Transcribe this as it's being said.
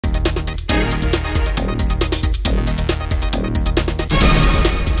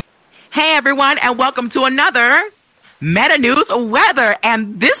everyone, and welcome to another Meta News Weather.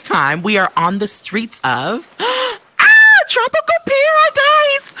 And this time we are on the streets of tropical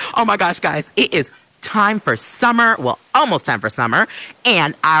paradise. Oh my gosh, guys, it is time for summer. Well, almost time for summer.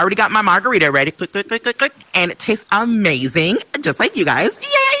 And I already got my margarita ready. Click, click, click, click, click. And it tastes amazing, just like you guys.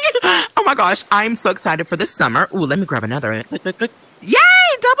 Yay! Oh my gosh, I'm so excited for this summer. Ooh, let me grab another. Click, click, click. Yay!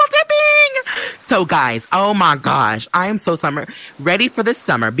 Double dipping! So guys, oh my gosh, I am so ready for this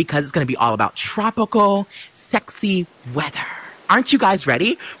summer because it's going to be all about tropical, sexy weather. Aren't you guys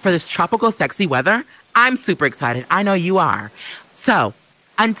ready for this tropical, sexy weather? I'm super excited. I know you are. So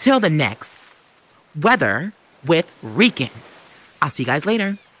until the next Weather with Rican, I'll see you guys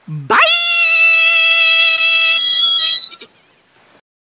later. Bye!